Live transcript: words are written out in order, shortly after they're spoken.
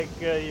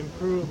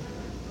improve.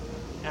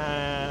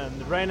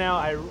 And right now,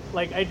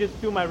 I just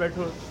do my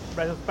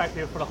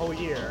retrospective for the whole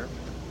year.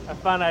 I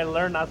find I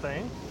learned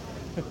nothing,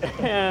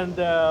 and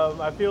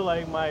I feel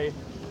like my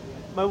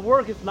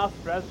work is not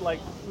stressed, like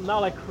not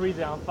like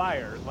crazy on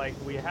fire. Like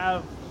we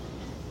have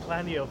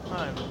plenty of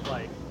time. It's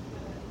like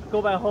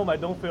go back home, I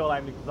don't feel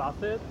I'm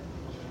exhausted,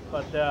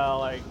 but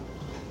like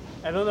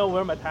I don't know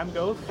where my time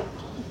goes.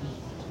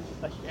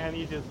 Like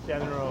any just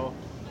general,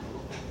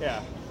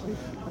 yeah.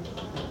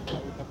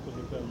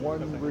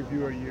 One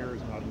review a year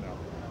is not enough,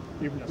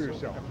 even for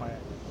yourself.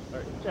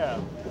 Yeah.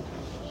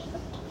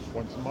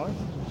 Once a month,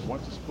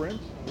 once a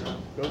sprint,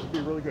 those would be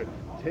really good.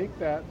 Take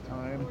that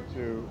time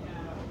to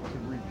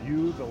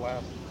review the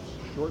last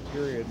short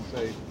period and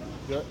say,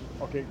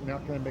 okay, now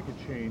can I make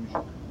a change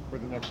for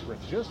the next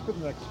sprint? Just for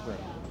the next sprint.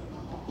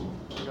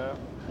 Okay.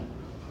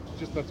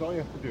 Just that's all you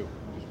have to do.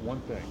 Just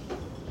one thing.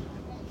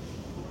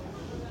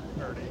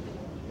 Nerdy.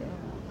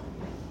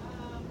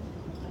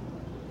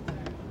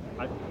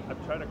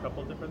 I've tried a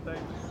couple different things.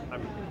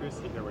 I'm curious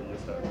to hear what you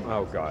said.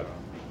 Oh God.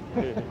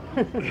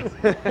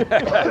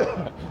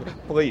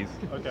 Please.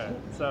 Okay,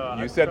 so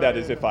You said that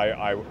as if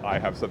I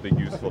have something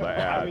useful to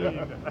add.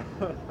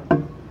 I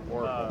mean,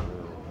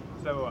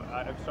 so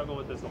I've struggled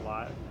with this a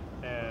lot,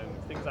 and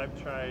things I've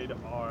tried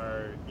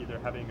are either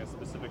having a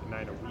specific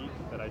night a week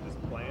that I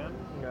just plan,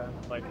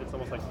 like it's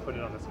almost like put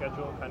it on the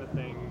schedule kind of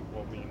thing,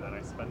 will mean that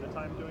I spend the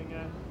time doing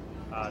it.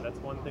 That's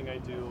one thing I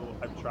do.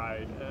 I've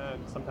tried,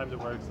 and sometimes it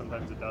works,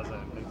 sometimes it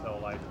doesn't, until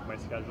like my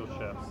schedule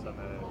shifts and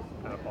then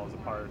it kind of falls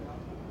apart.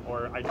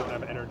 Or I don't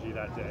have energy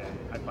that day.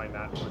 I find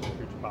that was a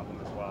huge problem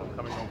as well.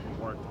 Coming home from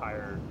work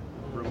tired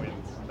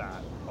ruins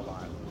that a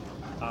lot.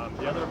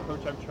 The other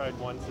approach I've tried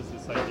once is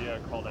this idea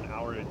called an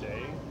hour a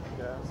day.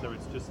 Yeah. So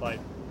it's just like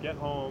get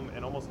home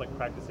and almost like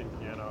practicing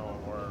piano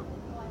or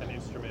an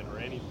instrument or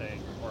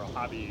anything or a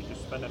hobby,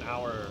 just spend an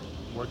hour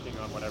working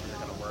on whatever you're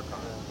going to work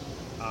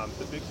on.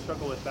 The big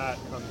struggle with that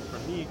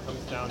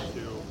comes down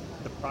to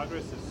the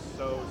progress is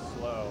so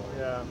slow.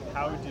 Yeah.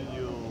 How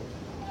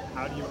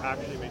do you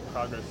actually make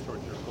progress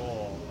towards your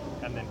goal?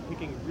 And then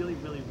picking really,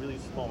 really, really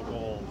small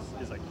goals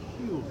is like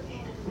huge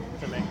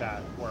to make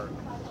that work.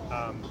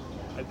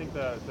 I think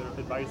the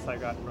advice I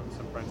got from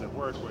some friends at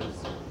work was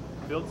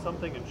build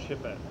something and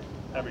ship it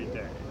every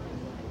day.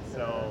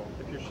 So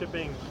if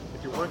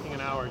you're working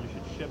an hour, you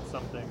should ship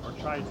something or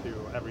try to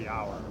every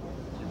hour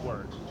you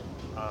work.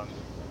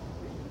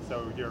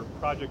 So your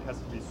project has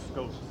to be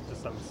scoped to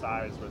some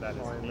size where that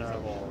is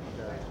feasible.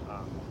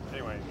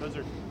 Anyway, those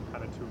are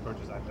kind of two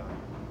approaches I've done.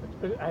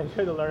 I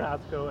tried to learn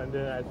Haskell, and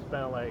then I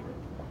spent like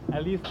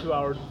at least 2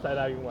 hours to set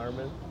up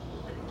environment.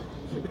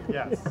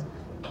 Yes.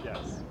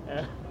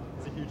 Yeah.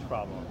 It's a huge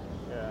problem.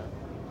 Yeah.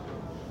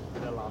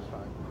 And I lost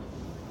track.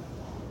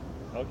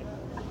 Okay.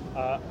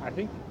 I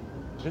think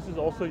this is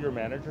also your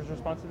manager's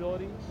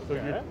responsibility. So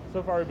Okay.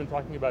 so far we've been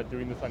talking about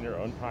doing this on your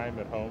own time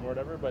at home or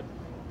whatever, but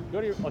go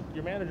to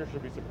your manager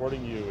should be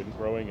supporting you in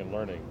growing and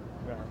learning.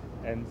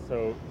 Yeah. And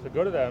so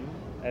go to them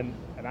and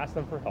ask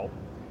them for help.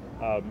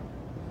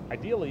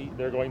 Ideally,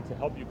 they're going to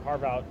help you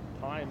carve out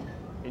time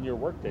in your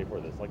workday for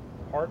this. Like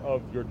part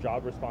of your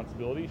job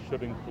responsibility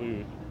should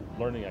include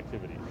learning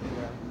activities.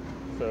 Yeah.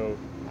 So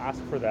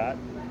ask for that.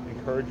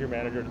 Encourage your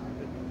manager.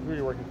 Who are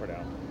you working for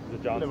now? Is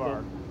it John?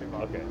 Livar.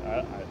 Okay,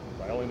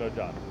 I only know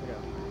John. Yeah.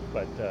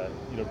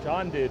 But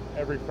John did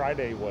every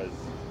Friday was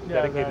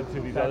dedicated to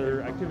these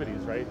other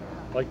activities, right?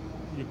 Like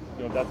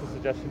that's a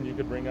suggestion you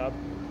could bring up.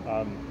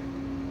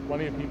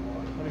 Plenty of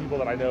people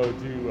that I know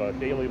do a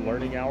daily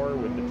learning hour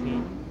with the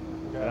team.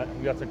 And I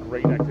think that's a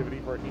great activity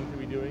for a team to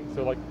be doing.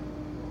 So like,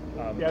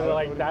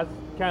 that's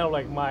kind of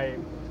like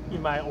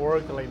in my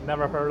org, like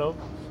never heard of.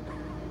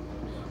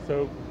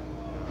 So,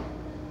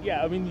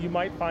 yeah, I mean, you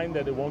might find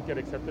that it won't get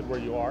accepted where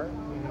you are,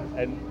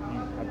 and you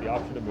have the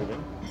option of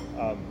moving.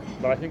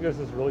 But I think this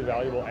is really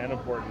valuable and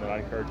important, and I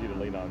encourage you to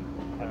lean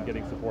on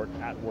getting support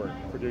at work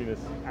for doing this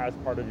as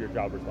part of your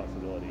job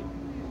responsibility,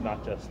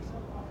 not just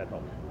at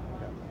home.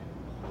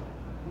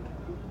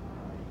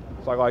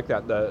 So I like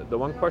that. The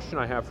one question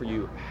I have for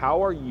you,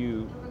 how are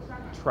you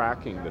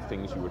tracking the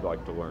things you would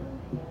like to learn?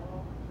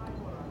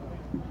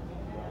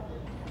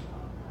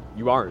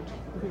 You aren't.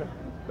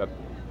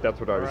 That's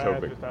what I was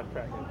hoping. Just not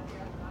tracking.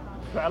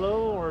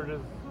 Trello or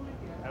just,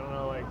 I don't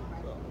know,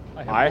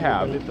 like. I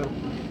have.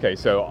 Okay,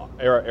 so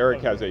Eric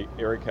has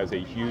a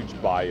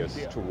huge bias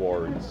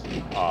towards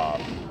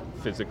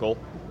physical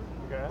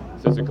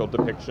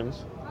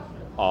depictions.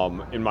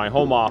 In my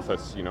home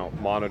office,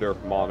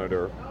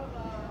 monitor.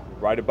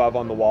 Right above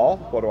on the wall,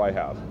 what do I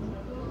have?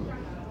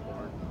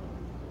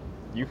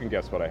 You can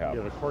guess what I have.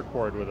 You have a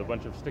corkboard with a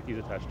bunch of stickies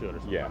attached to it or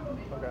something. Yeah.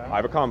 Okay. I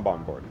have a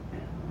Kanban board.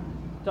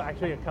 So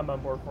actually a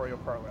Kanban board for your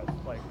progress.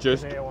 Like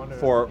Just today I want to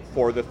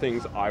for the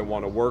things I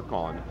want to work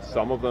on.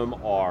 Some of them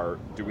are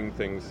doing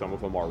things, some of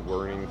them are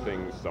learning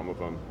things, some of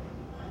them,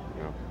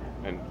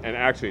 and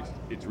actually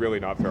it's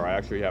really not fair. I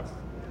actually have,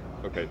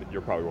 okay,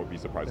 you probably won't be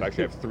surprised. I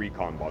actually have 3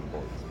 Kanban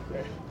boards.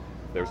 Okay.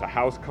 There's a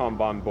house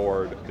Kanban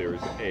board,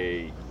 there's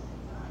a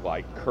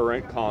like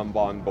current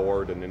Kanban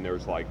board, and then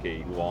there's like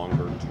a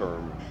longer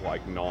term,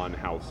 like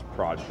non-house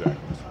project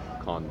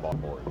Kanban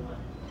board.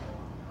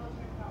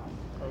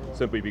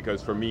 Simply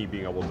because for me,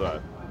 being able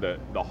to,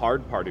 the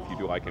hard part if you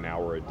do like an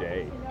hour a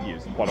day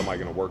is what am I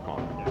going to work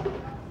on?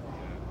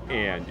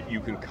 And you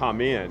can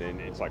come in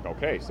and it's like,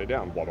 okay, sit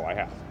down, what do I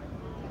have?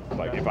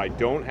 Like if I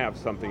don't have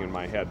something in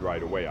my head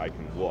right away, I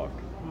can look.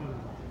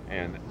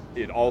 And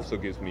it also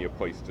gives me a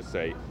place to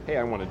say, hey,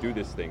 I want to do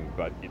this thing,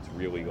 but it's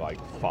really like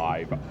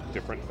 5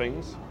 different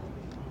things.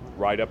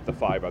 Write up the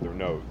 5 other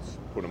notes,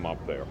 put them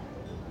up there.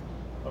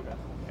 Okay.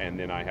 And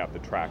then I have the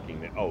tracking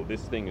that, oh,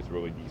 this thing is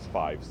really these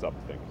 5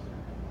 sub-things.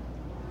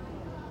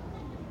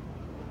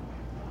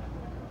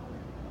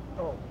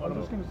 Oh, I'm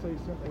just going to say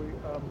simply,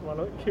 Want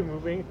to keep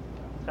moving?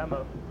 Time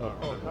up.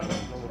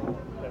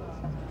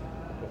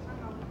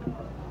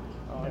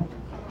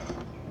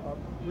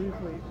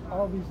 briefly,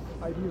 all these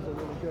ideas are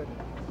really good.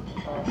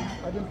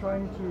 I've been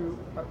trying to,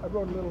 I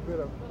wrote a little bit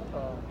of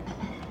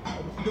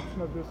a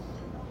description of this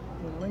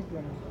in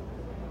LinkedIn,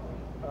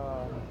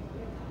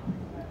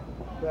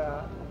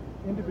 that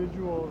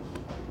individuals,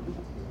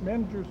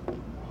 managers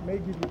may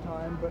give you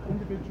time, but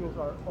individuals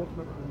are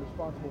ultimately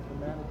responsible for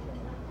managing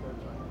their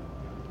time.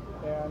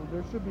 And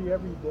there should be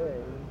every day,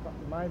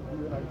 in my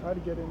view, and I try to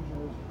get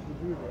engineers to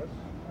do this,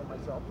 and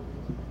myself at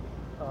least,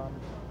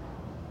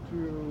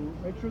 to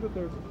make sure that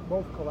there's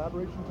both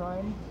collaboration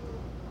time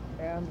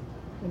and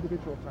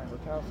individual time or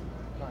task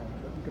time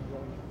that you can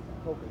really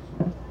focus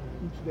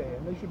each day.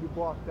 And they should be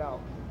blocked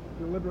out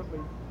deliberately.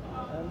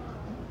 And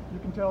you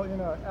can tell in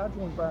an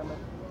agile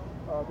environment,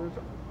 there's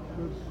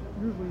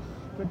usually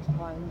fixed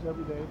times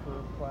every day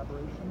for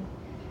collaboration.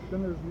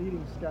 Then there's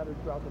meetings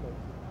scattered throughout the day.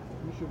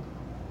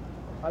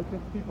 I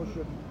think people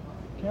should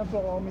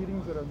cancel all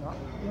meetings that are not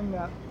in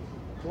that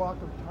block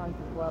of time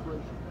for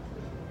collaboration.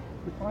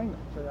 Define them,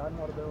 say I'm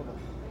not available.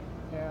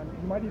 And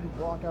you might even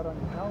block out on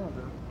your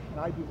calendar, and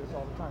I do this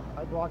all the time.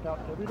 I block out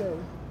every day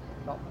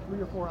about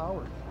 3 or 4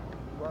 hours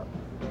where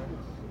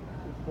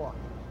it's blocked.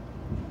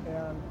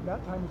 And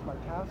that time is my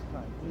task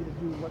time. I need to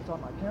do what's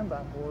on my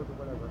Kanban board or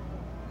whatever.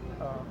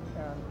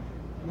 And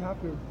you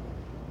have to,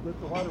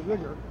 with a lot of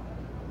rigor,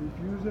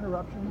 refuse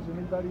interruptions.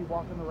 Anybody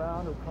walking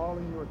around or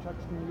calling you or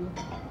texting you.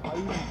 I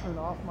even turn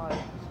off my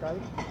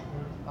Skype.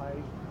 I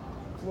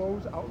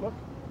close Outlook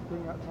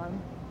during that time.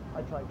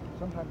 I try to.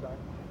 Sometimes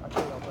I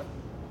fail,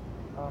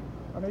 but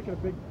I make it a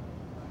big,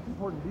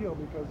 important deal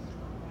because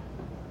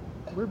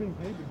we're being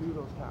paid to do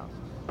those tasks.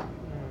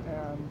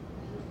 And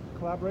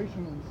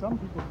collaboration in some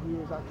people's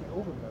view is actually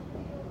overlooked,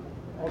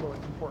 although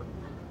it's important.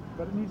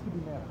 But it needs to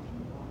be managed.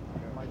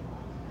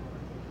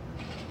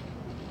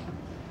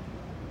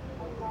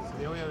 So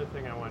the only other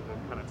thing I wanted to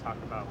kind of talk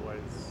about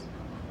was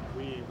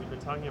we've been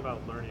talking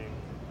about learning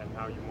and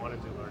how you want to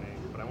do learning,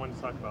 but I wanted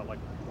to talk about like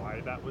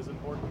why that was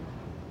important.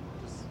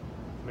 Just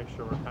to make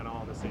sure we're kind of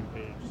all on the same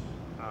page.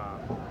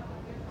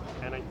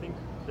 And I think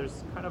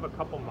there's kind of a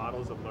couple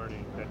models of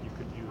learning that you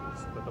could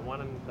use, but the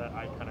one that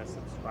I kind of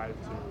subscribe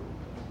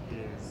to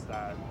is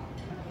that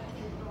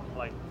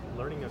like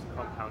learning is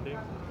compounding.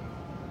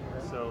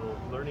 So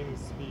learning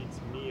speeds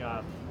me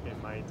up in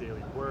my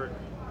daily work,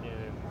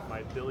 in my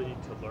ability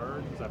to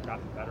learn, because I've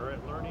gotten better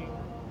at learning,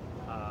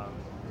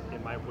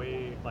 in my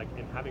way, like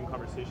in having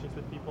conversations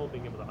with people,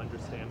 being able to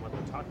understand what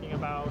they're talking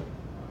about.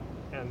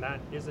 And that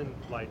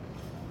isn't like,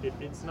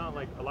 it's not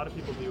like, a lot of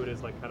people view it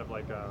as like kind of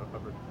like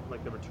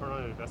like the return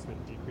on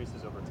investment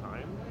decreases over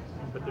time,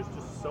 but there's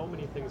just so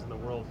many things in the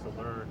world to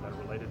learn that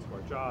are related to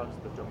our jobs,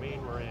 the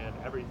domain we're in,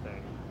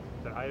 everything,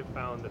 that I have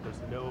found that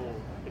there's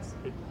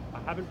I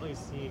haven't really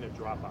seen a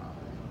drop off.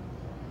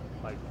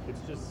 Like,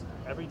 it's just,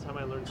 every time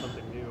I learn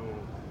something new,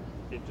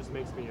 it just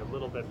makes me a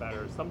little bit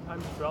better.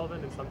 Sometimes it's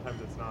relevant and sometimes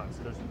it's not.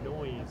 So there's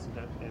noise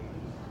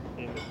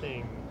in the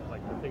thing,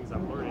 like the things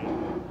I'm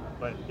learning,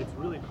 but it's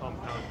really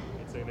compounding.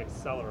 It's an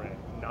accelerant,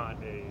 not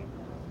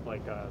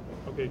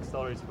okay,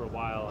 accelerates for a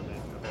while and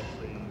then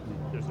eventually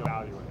there's no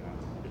value in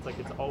it. It's like,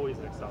 it's always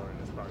an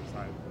accelerant as far as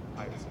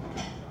I've seen.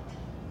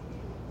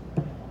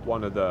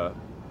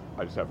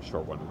 I just have a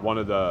short one. One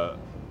of the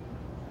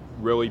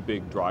really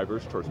big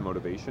drivers towards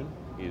motivation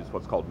is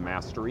what's called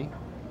mastery.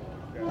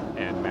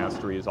 And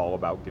mastery is all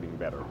about getting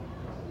better.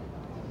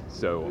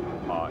 So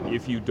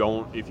if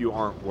you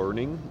aren't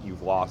learning,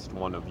 you've lost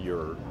one of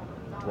your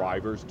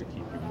drivers to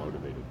keep you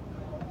motivated.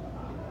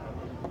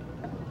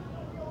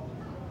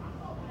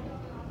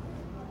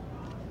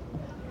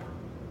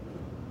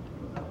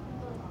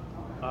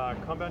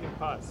 Compounding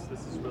costs.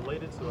 This is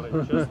related to what I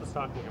just was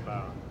talking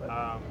about.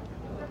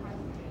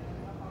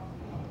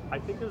 I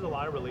think there's a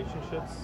lot of relationships